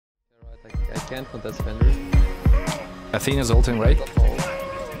can't contest Fender. Athena's ulting, right?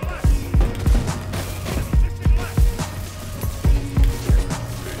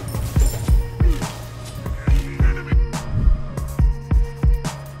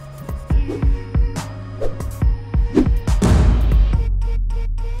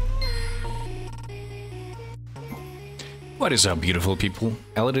 What is up, beautiful people?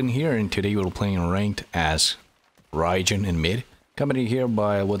 Elidan here, and today we're playing ranked as Raijin in mid. Accompanied here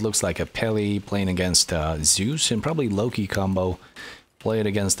by what looks like a Pele playing against Zeus, and probably Loki combo. Played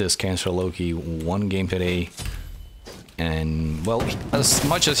against this Cancer Loki one game today. And, well, as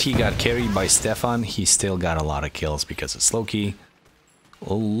much as he got carried by Stefan, he still got a lot of kills because it's Loki.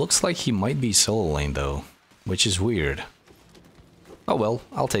 Well, looks like he might be solo lane though, which is weird. Oh well,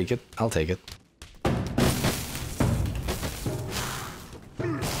 I'll take it. I'll take it.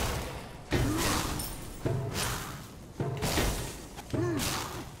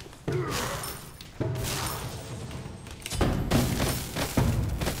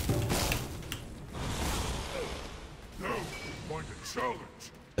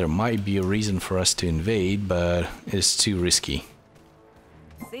 There might be a reason for us to invade, but it's too risky.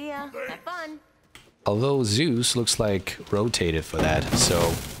 See ya. Have fun. Although Zeus looks like rotated for that, so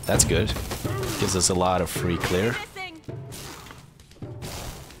that's good. Gives us a lot of free clear.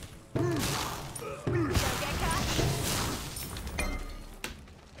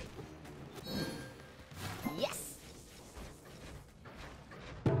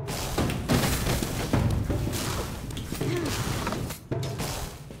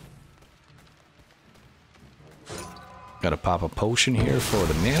 Gotta pop a potion here for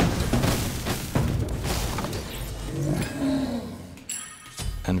the mid.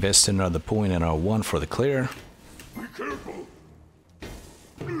 Invest another point in our one for the clear. Be careful.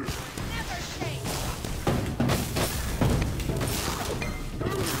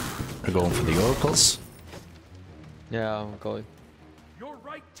 We're going for the oracles. Yeah, I'm going.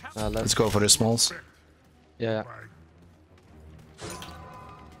 Let's go for the smalls. Yeah.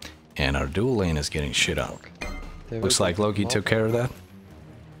 And our dual lane is getting shit up. Looks like Loki took care of that.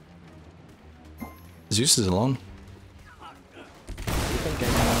 Zeus is alone.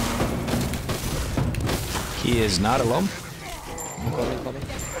 He is not alone. Coming.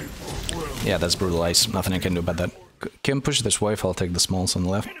 Yeah, that's brutalized. Nothing I can do about that. Kim, push this wave. I'll take the smalls on the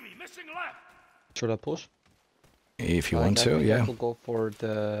left. Should I push? If you want to, yeah. I will go for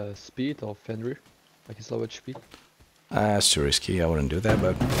the speed of Fenrir. Like his low speed. It's too risky. I wouldn't do that,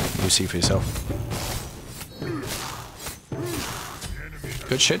 but you see for yourself.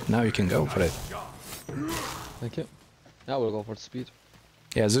 Good shit, now you can go for it. Thank you. Now we'll go for the speed.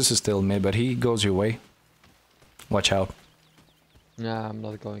 Yeah, Zeus is still mid, but he goes your way. Watch out. Nah, I'm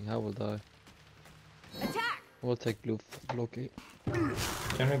not going. I will die. Attack! We'll take blue Loki.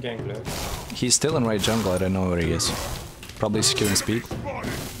 Can we gank blue? He's still in right jungle, I don't know where he is. Probably securing speed.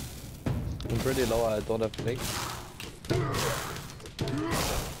 I'm pretty low, I don't have blink.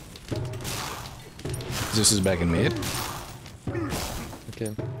 Zeus is back in mid.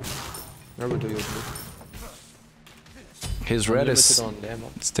 Okay. Where will do you blue? His red is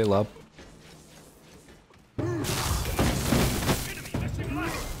still up.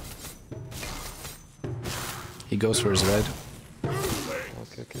 He goes for his red.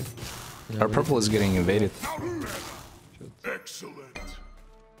 Okay. Yeah, our purple is getting invaded. Excellent.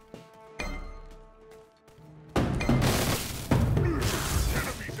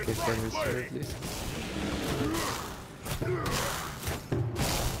 Okay, Fenrir's here at least.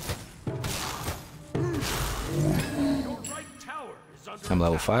 I'm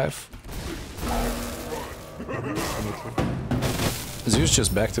level 5. Zeus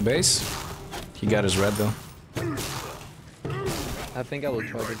just back to base. He got his red though. I think I will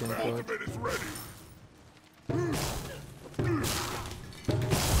try to gank for it.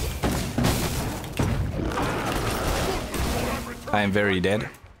 I am very dead.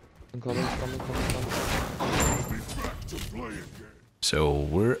 I'm coming. So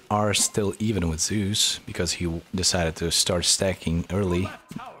we are still even with Zeus because he decided to start stacking early.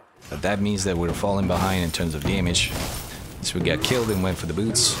 But that means that we're falling behind in terms of damage. So we got killed and went for the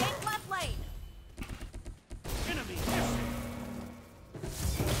boots.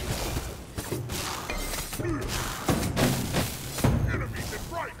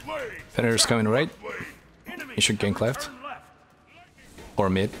 Fenrir's coming right. He should gank left. Or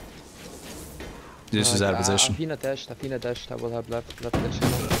mid. This is out of position. Athena dashed, I will have left dash.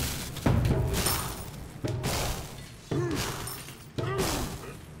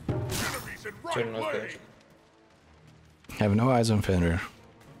 Have no eyes on Fenrir.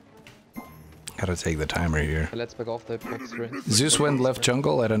 Gotta take the timer here. Let's back off the box range. Zeus went left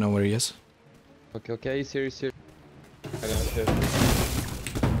jungle, I don't know where he is. Okay, okay, he's here, he's here. I don't have.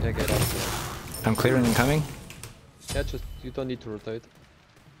 Yeah, get out. I'm clearing and coming. Yeah, just, you don't need to rotate.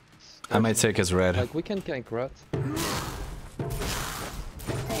 I might take his red. Like, we can gank red.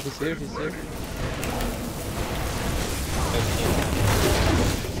 He's here, he's here.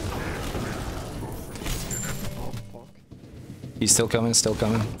 Oh, fuck. He's still coming, still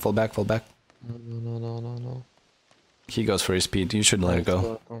coming. Fall back, fall back. No, no, no, no, no. He goes for his speed. You should let it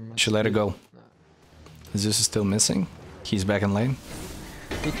go. You should let it go. Zeus is still missing. He's back in lane.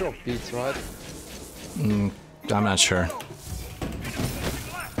 He dropped beats, right? I'm not sure.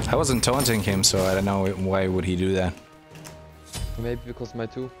 I wasn't taunting him, so I don't know why would he do that. Maybe because my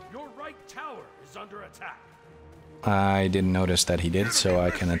 2. Your right tower is under attack. I didn't notice that he did, so I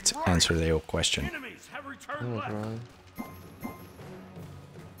cannot answer the question. Enemies have returned Oh, left. right.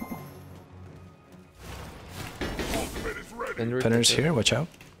 Ultimate is ready. Fenrir's here, watch out.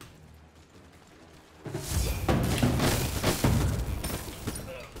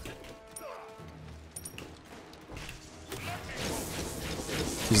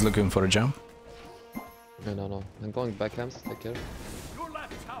 He's looking for a jump. No, no, no. I'm going backhands, take care. Your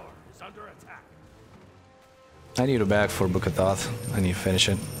left tower is under attack. I need a back for Book of Thoth. I need to finish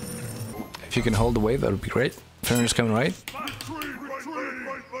it. If you can hold the wave, that would be great. Fenrir's coming right. Retreat, right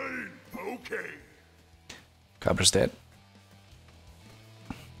lane. Okay. Copper's dead.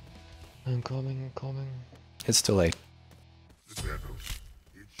 I'm coming, I'm coming. It's too late. The battle,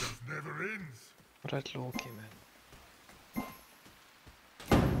 it just never ends. Right, Loki, man.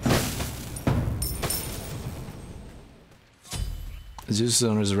 Zeus is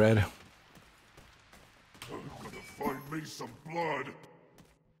on his red. I'm gonna find me some blood.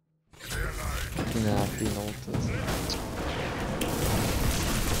 Nah, he noticed.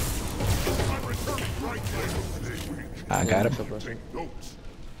 I'm returning right lane. I got him. Take notes.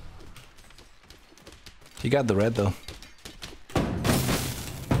 He got the red though.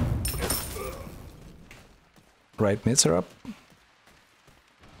 Right mids are up.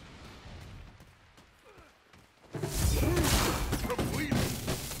 Complete.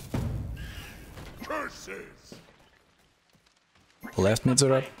 Curses. Left mids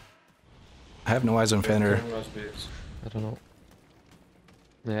are up. I have no eyes on Fenrir. I don't know.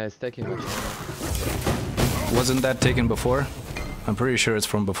 Yeah, it's taking much time. Wasn't that taken before? I'm pretty sure it's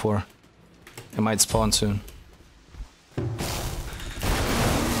from before. It might spawn soon.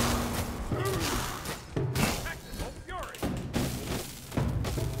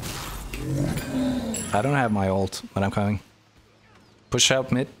 I don't have my ult, but I'm coming. Push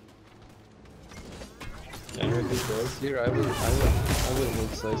out mid. Here, I will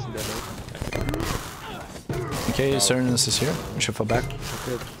move size in that way. Okay, Cernus is here. We should fall back.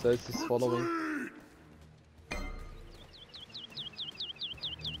 Okay, size is following.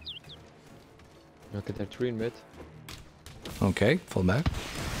 Okay, they're 3 in mid. Okay, fall back.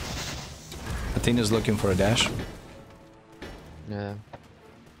 Athena's looking for a dash. Yeah.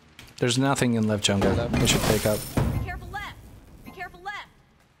 There's nothing in left jungle. We should take out. Be careful left. Be careful left.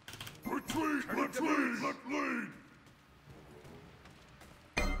 Retreat, left lane.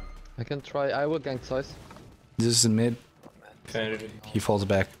 I can try, I will gank size. This is in mid. He falls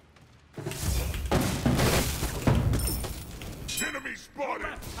back. Enemy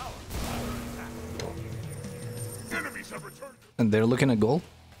spotted. Enemies have returned. And they're looking at gold.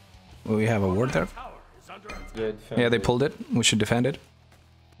 We have a ward there. Tower is under attack. Yeah, they pulled it. We should defend it.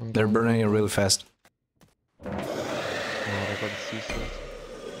 They're burning it really fast. Oh, they got the CC.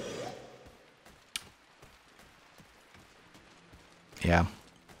 Yeah.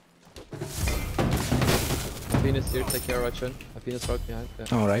 Athena's here, take care, Raijin. Athena's right behind.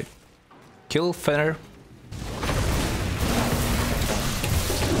 Yeah. Alright. Kill Fenrir.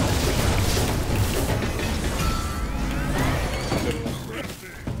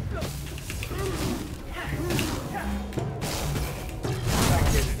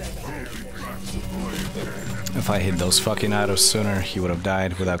 If I hit those fucking autos sooner, he would have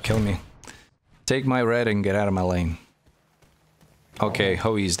died without killing me. Take my red and get out of my lane. Okay,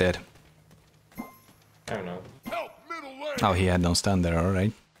 Hoey's dead. I don't know. Help, middle lane. Oh, he had no stun there,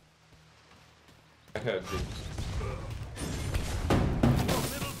 alright. I heard this.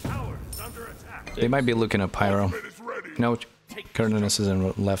 Middle tower is under attack. They might be looking at Pyro. Ultimate is ready. No, Cernus is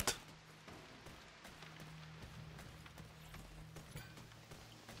in left.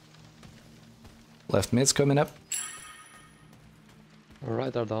 Left mid's coming up.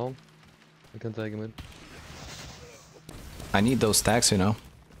 Alright, they're down. We can take him in. I need those stacks, you know.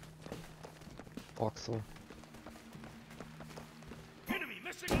 Boxer. Enemy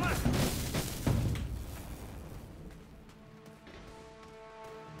missing left.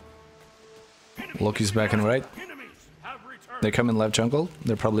 Loki's back and right. They come in left jungle.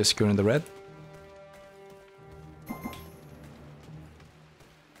 They're probably securing the red.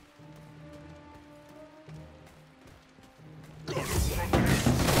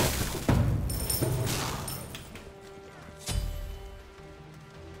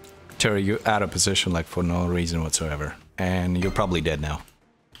 Terry, you're out of position like for no reason whatsoever. And you're probably dead now.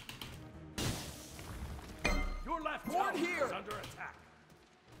 Your left tower is under attack.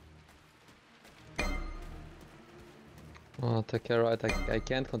 Oh, take care, right? I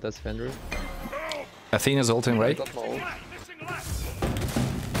can't contest Fenrir. Athena's ulting right. Got my ult. Missing left.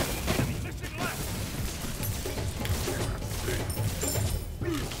 Missing left.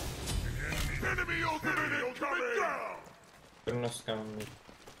 Enemy ultimate incoming. Put no scam on me.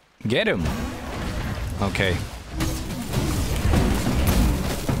 Get him! Okay.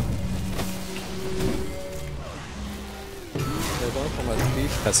 They're going for my speed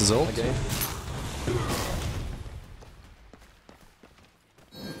That's his ult. again.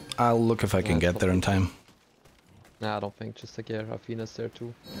 I'll look if I can get there in time. Nah, I don't think. Just take care. Athena's there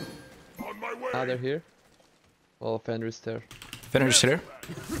too. On my way. Ah, they're here. Well, Fenrir's there. Finish here.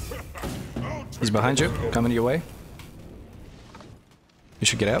 He's behind you, coming your way. You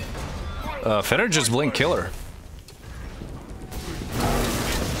should get out. Fenrir just blink killer.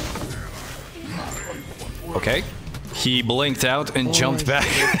 Okay. He blinked out and jumped back.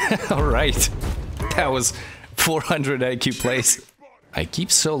 Alright. That was 400 IQ plays. I keep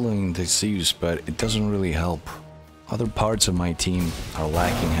soloing the Zeus, but it doesn't really help. Other parts of my team are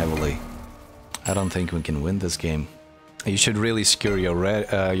lacking heavily. I don't think we can win this game. You should really secure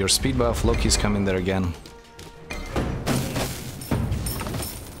your speed buff. Loki's coming there again.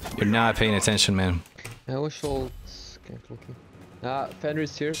 You're not paying attention, man. I wish ult. Can't look. Ah,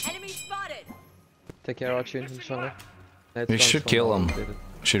 Fenrir's here. Enemy spotted. Take care, Raijin. in jungle. We should kill him.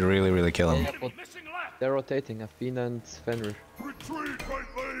 Should really kill him. But they're rotating. Athena and Fenrir. Retreat, right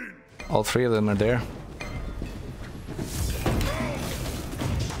lane. All three of them are there.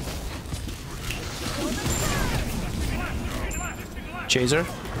 Chaser.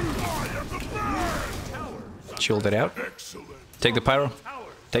 Shield it out. Excellent. Take the pyro.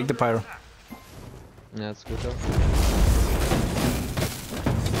 Take the pyro. Yeah, it's good though.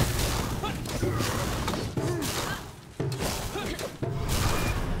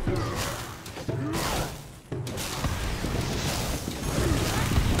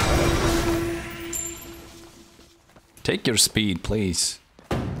 Take your speed, please.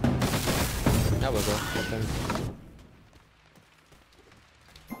 Yeah, we'll go. Okay.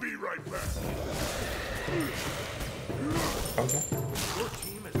 Be right back. Okay. Your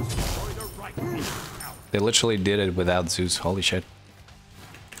team has destroyed a right wing tower. They literally did it without Zeus. Holy shit.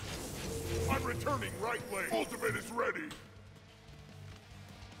 I'm returning right lane. Ultimate is ready.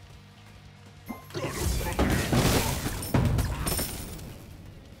 Got him from the inside.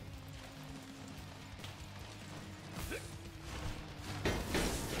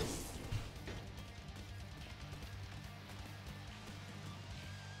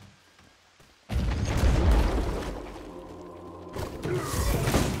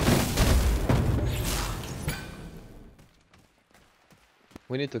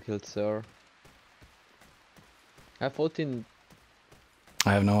 We need to kill Sir. I have 14.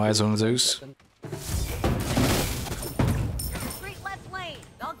 I have no eyes on Zeus. Retreat left lane.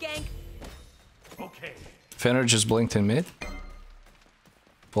 I'll gank. Okay. Fenrir just blinked in mid.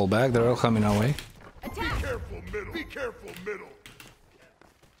 Pull back, they're all coming our way. Attack. Careful middle. Be careful middle.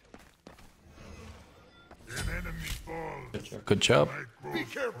 An enemy falls. Good job. Be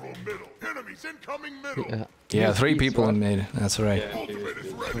careful middle. Enemies incoming middle. Yeah. Yeah, three people in mid. That's right. Yeah, Ultimate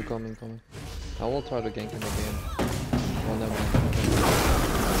is ready. I'm coming. I will try to gank him again. Oh, never mind.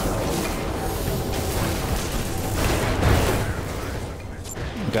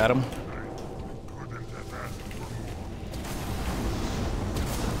 Got him.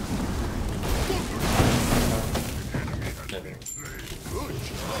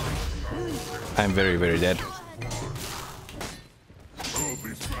 I'm very dead. I'll be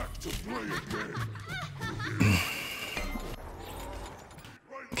back to play again.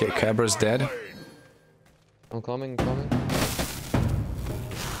 Okay, Cabra's dead. I'm coming. Oh,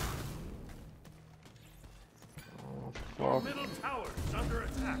 fuck. Middle tower is under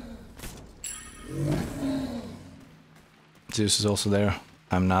attack. Zeus is also there.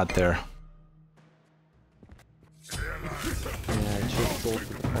 I'm not there. Yeah, I just go to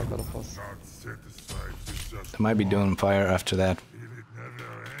the fuck out of us. Not satisfied with just They might be doing fire after that. will it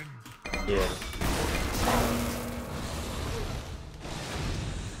never end? Yeah.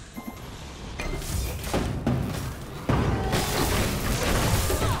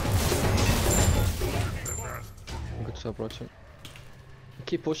 Watch out, watch out.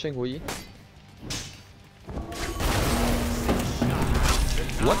 Keep pushing, Hui.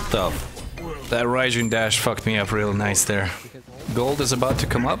 What the? That Raijin dash fucked me up real nice there. Gold is about to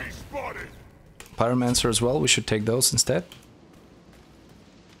come up. Pyromancer as well, we should take those instead.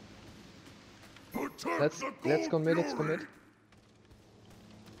 Let's commit, let's commit.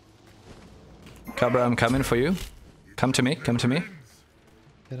 Cabra, I'm coming for you. Come to me, come to me.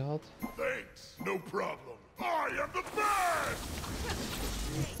 Get out. Thanks, no problem. I am the best!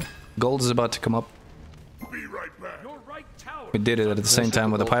 Gold is about to come up. Be right back. Your right tower. We did it at the same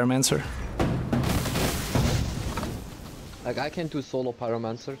time with the Pyromancer. Like, I can do solo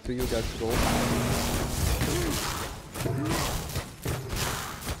Pyromancer to you guys go.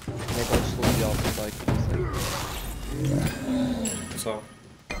 Make all slowly out the bike. So.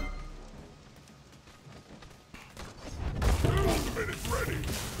 Ultimate is ready.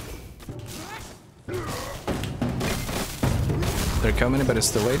 They're coming, but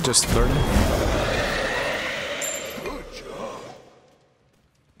it's delayed, just burn. Good job.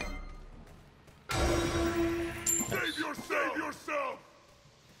 Save yourself!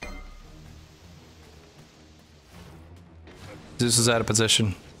 Zeus is out of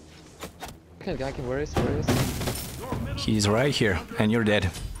position. I can, where is? He's right here, and you're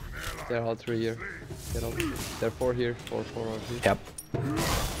dead. They're all 3 here. Get out. They're 4 here. 4 out here. Yep.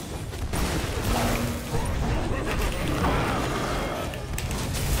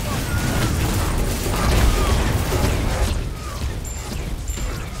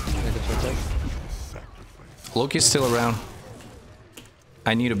 Make a check. Loki's still around.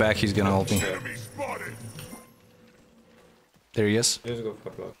 I need a back, he's gonna hold me. Enemy spotted. There he is. Just go for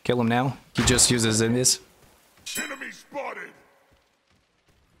block. Kill him now. He just uses in this. Enemy spotted.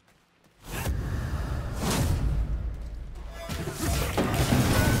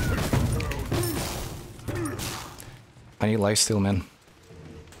 I need lifesteal, man.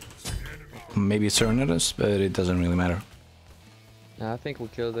 Maybe it's turn at us, but it doesn't really matter. I think we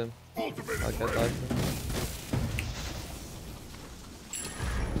killed him. Ultimate is I'll get ready.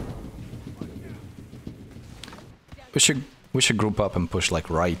 that. We should group up and push like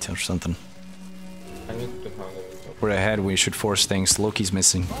right or something. I need to hang it. We're ahead, we should force things. Loki's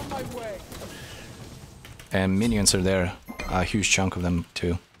missing. And minions are there. A huge chunk of them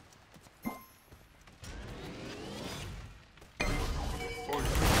too.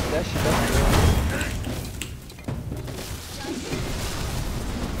 Dash.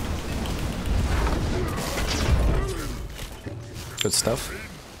 Good stuff.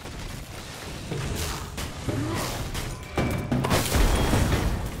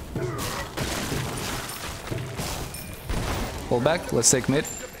 Pull back, let's take mid.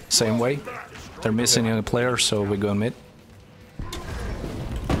 Same way. They're missing a player, so we go mid.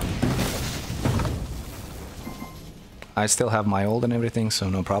 I still have my ult and everything, so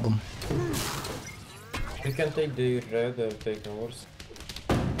no problem. We can take the red or take the horse.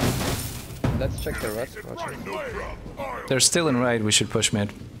 Let's check the rest. Watch it. No problem. They're still in right, we should push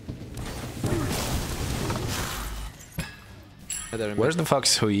mid. Yeah, they're in Where's the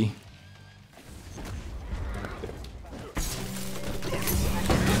fuck's Hui? mid.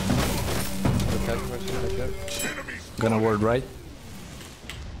 Right there. Gonna ward right.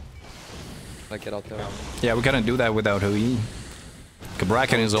 Like, get out there. Yeah, we couldn't do that without Hui.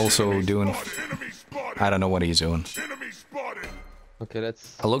 Bracken is also doing... Enemy spotted. I don't know what he's doing. Enemy spotted. Okay,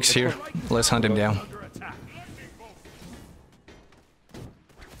 let's... Looks here. Let's hunt him down.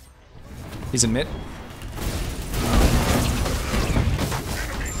 He's in mid.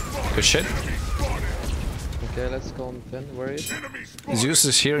 Good shit. Okay, let's go on then. Where is? Zeus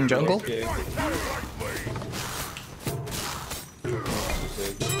is here in jungle. Okay.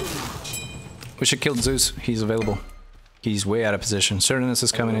 We should kill Zeus. He's available. He's way out of position. Cernus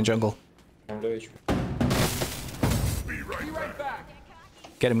is coming in jungle. I'm low HP. Be right back.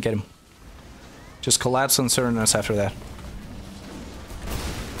 Get him, get him. Just collapse on Cernus after that.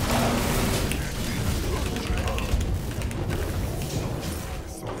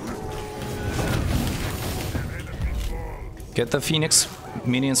 Get the Phoenix.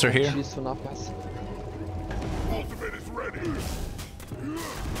 Minions are here. She's so not nice. Ultimate is ready.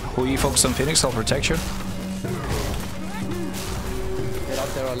 Who you focus on Phoenix? I'll protect you. Get out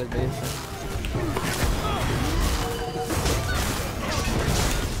there, I'll let me in.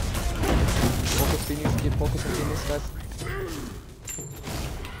 Focus Phoenix, keep focus on Phoenix, guys.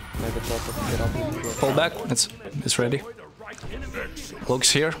 Make a shot, get out. Pull back. It's ready. Looks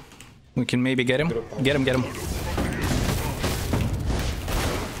here. We can maybe get him. Get him, get him.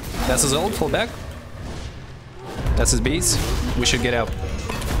 That's his ult. Pull back. That's his beats. We should get out.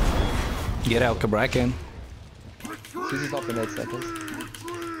 Get out, Bracken. This is up in 8 seconds.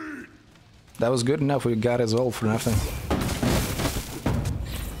 That was good enough. We got his ult for nothing.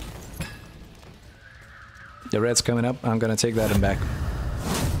 The red's coming up. I'm gonna take that and back.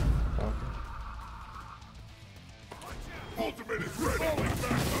 Ultimate is ready.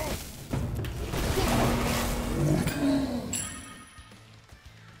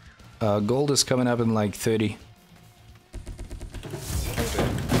 Gold is coming up in like 30.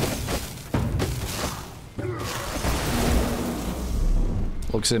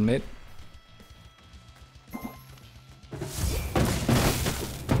 Looks in mid.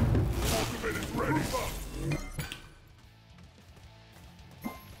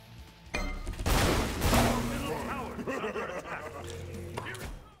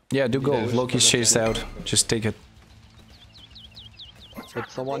 Yeah, do gold. Loki's chased out. Just take it. But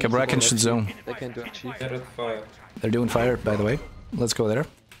someone Cabrakan should zone. They can do a chief. They're at fire. They're doing fire, by the way. Let's go there.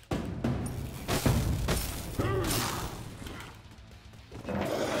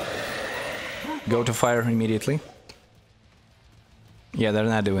 Go to fire immediately. Yeah, they're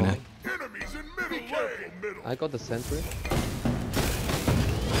not doing it. Enemies in middle lane. Middle. I got the sentry.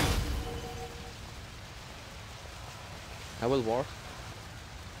 I will war.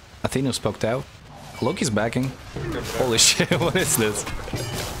 Athena's poked out. Loki's backing. Holy shit, what is this?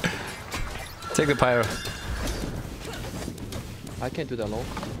 Take the pyro. I can't do that alone.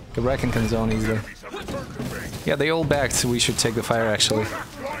 Cabrakan can zone easily. Yeah, they all backed, so we should take the fire actually.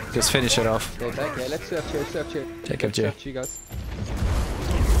 Just finish it off. They back. Yeah, let's do FG. Let's do FG. Take FG. FG, guys.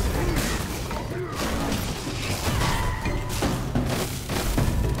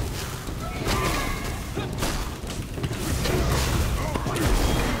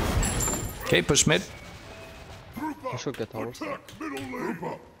 Okay, push mid. I should get towers. Middle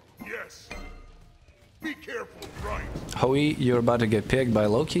lane. Yes. Be careful, right? Hoey, you're about to get picked by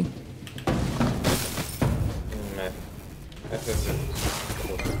Loki. Nah.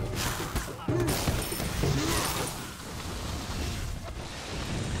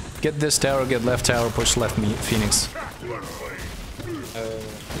 Get this tower, get left tower, push left me Phoenix.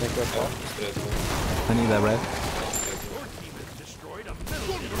 I need that red.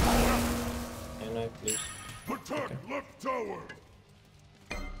 Can I please? Attack left tower.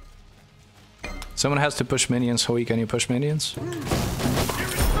 Someone has to push minions. Hoey, can you push minions? I'm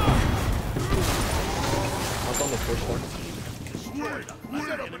gonna push them.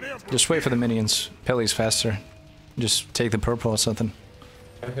 Just wait for the minions. Pelly's faster. Just take the purple or something.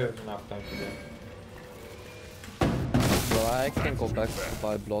 I have enough time to do. Well, I can go back to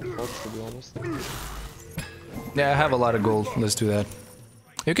buy blood fox, to be honest. Yeah, I have a lot of gold. Let's do that.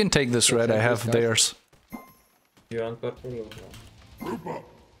 You can take this red. I have theirs. You want purple or no? Group up.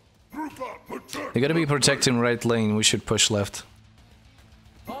 Group up. Attack. You're gonna be protecting right lane. We should push left.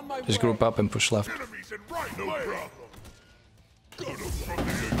 On my Just group up and push left. Enemies in right lane. No problem. Got 'em from the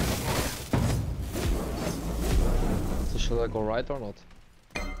inside. So should I go right or not?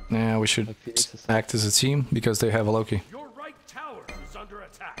 Yeah, we should Like Phoenix is act as a team because they have a Loki. Your right tower is under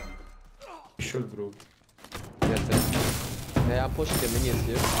attack. We should group. Yeah, I'm pushing the minions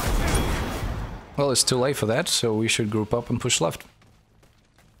here. Well, it's too late for that, so we should group up and push left.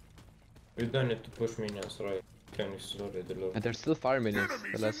 We don't need to push minions, right? Can is already low. And there's still fire minions, the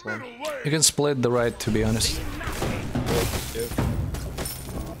Enemies last in one. middle lane. You can split the right, to be honest.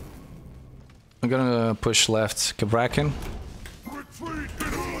 I'm gonna push left. Cabrakan. Retreat.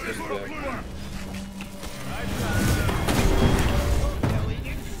 Enemies in left lane.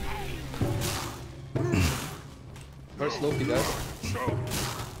 Where's Loki, guys?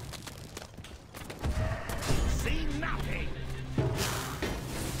 See nothing.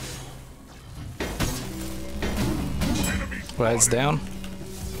 Right's down.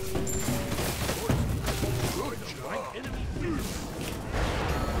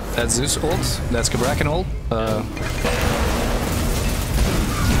 That's Zeus ult. That's Cabrakan ult.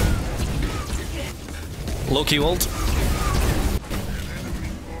 Loki ult.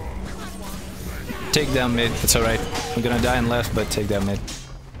 Take down mid. It's alright. We're gonna die in left, but take down mid.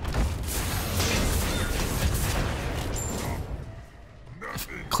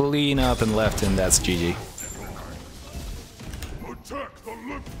 Clean up and left, and that's GG. Attack the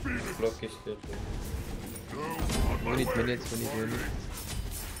left Phoenix. Block is still We need minions, we need minions.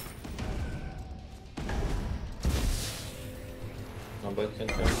 Nobody can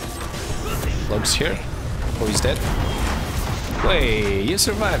come. Lug's here. Oh, he's dead. Wait, you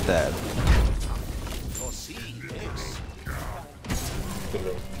survived that.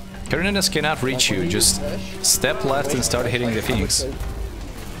 Carinatus cannot reach you. Just step left and start hitting the Phoenix.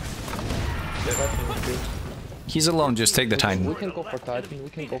 He's alone. Just take the We Titan. can go for Titan, we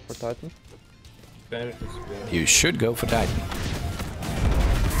can go for Titan. Better to spin. You should go for Titan.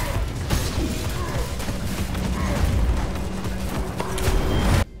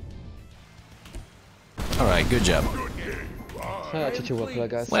 Alright, good job.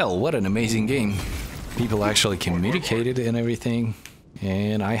 Guys. Well, what an amazing game. People actually communicated and everything,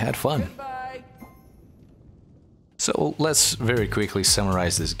 and I had fun. So let's very quickly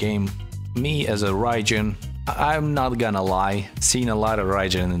summarize this game. Me as a Raijin, I'm not gonna lie, seen a lot of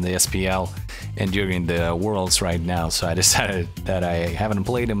Raijin in the SPL and during the Worlds right now, so I decided that I haven't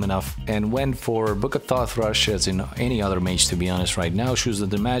played him enough and went for Book of Thoth Rush as in any other mage, to be honest. Right now, Shoes of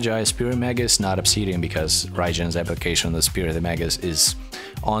the Magi, Spirit Magus, not Obsidian, because Raijin's application on the Spirit of the Magus is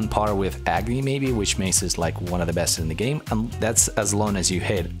on par with Agni maybe, which makes it like one of the best in the game, and that's as long as you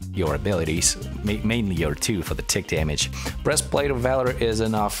hit your abilities, mainly your 2 for the tick damage. Breastplate of Valor is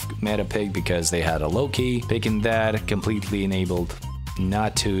enough meta pick because they had a Loki. Picking that completely enabled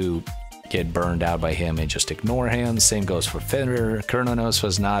not to get burned out by him and just ignore him. Same goes for Fenrir. Kernonos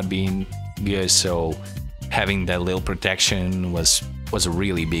was not being good, so having that little protection was a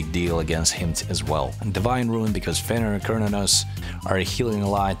really big deal against him as well. And Divine Ruin, because Fenrir and Kernonos are healing a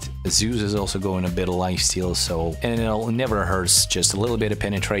lot. Zeus is also going a bit of lifesteal, so and it never hurts. Just a little bit of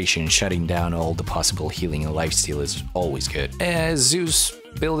penetration, shutting down all the possible healing and lifesteal is always good. Zeus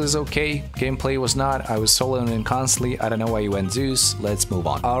build is okay, gameplay was not. I was soloing him constantly. I don't know why you went Zeus. Let's move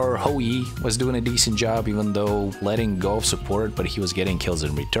on. Our Hoi was doing a decent job, even though letting go of support, but he was getting kills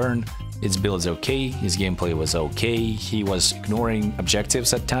in return. His build is okay, his gameplay was okay, he was ignoring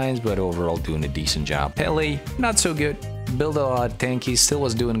objectives at times, but overall doing a decent job. Pele, not so good. Build a lot tanky, still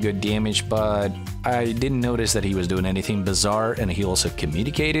was doing good damage, but I didn't notice that he was doing anything bizarre, and he also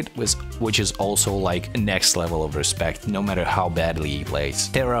communicated, which is also like next level of respect, no matter how badly he plays.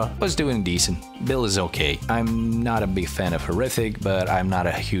 Terra was doing decent, build is okay. I'm not a big fan of Horrific, but I'm not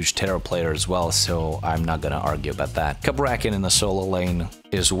a huge Terra player as well, so I'm not gonna argue about that. Kabrakan in the solo lane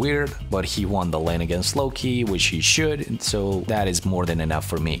is weird, but he won the lane against Loki, which he should, so that is more than enough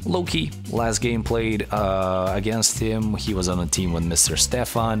for me. Loki, last game played against him, he was on a team with Mr.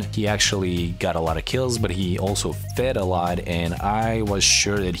 Stefan. He actually got a lot of kills, but he also fed a lot, and I was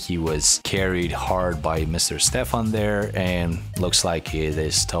sure that he was carried hard by Mr. Stefan there, and looks like it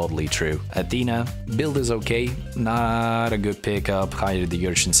is totally true. Athena, build is okay, not a good pickup. Hide of the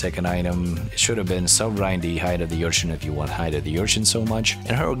Urchin second item, it should have been so grindy. Hide of the Urchin if you want Hide of the Urchin so much.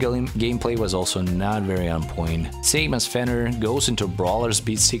 And her gameplay was also not very on point. Same as Fenrir, goes into Brawler's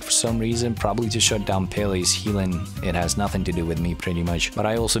beat stick for some reason, probably to shut down Pele's healing. It has nothing to do with me pretty much, but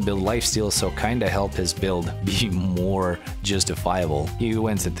I also build lifesteal, so kinda help his build be more justifiable. He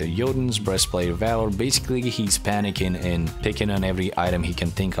went into Jotun's Breastplate of Valor. Basically he's panicking and picking on every item he can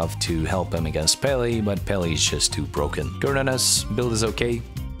think of to help him against Pele, but Pele is just too broken. Gurnanas, build is okay,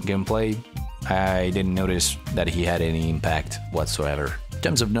 gameplay, I didn't notice that he had any impact whatsoever. In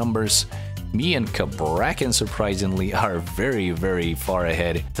terms of numbers, me and Kabrakan surprisingly are very far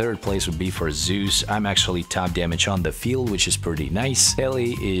ahead. Third place would be for Zeus. I'm actually top damage on the field, which is pretty nice.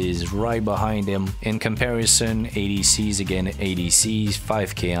 Pele is right behind him. In comparison, ADCs, again ADCs,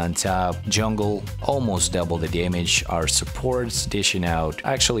 5k on top. Jungle, almost double the damage. Our supports dishing out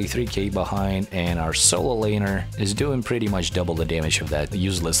actually 3k behind, and our solo laner is doing pretty much double the damage of that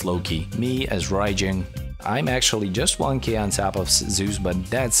useless Loki. Me as Raijin, I'm actually just 1k on top of Zeus, but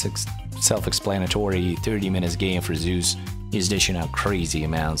that's self-explanatory. 30 minutes game for Zeus. He's dishing out crazy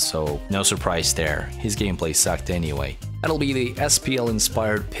amounts, so no surprise there. His gameplay sucked anyway. That'll be the SPL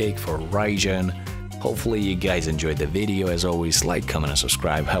inspired pick for Raijin. Hopefully you guys enjoyed the video. As always, like, comment, and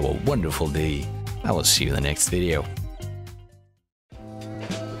subscribe. Have a wonderful day. I will see you in the next video.